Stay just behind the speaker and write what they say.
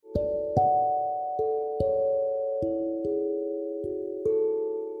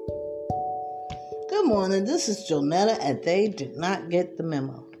morning. This is Jonetta, and they did not get the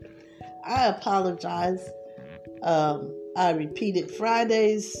memo. I apologize. I repeated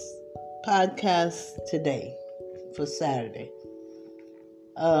Friday's podcast today for Saturday.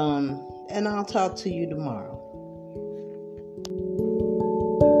 And I'll talk to you tomorrow.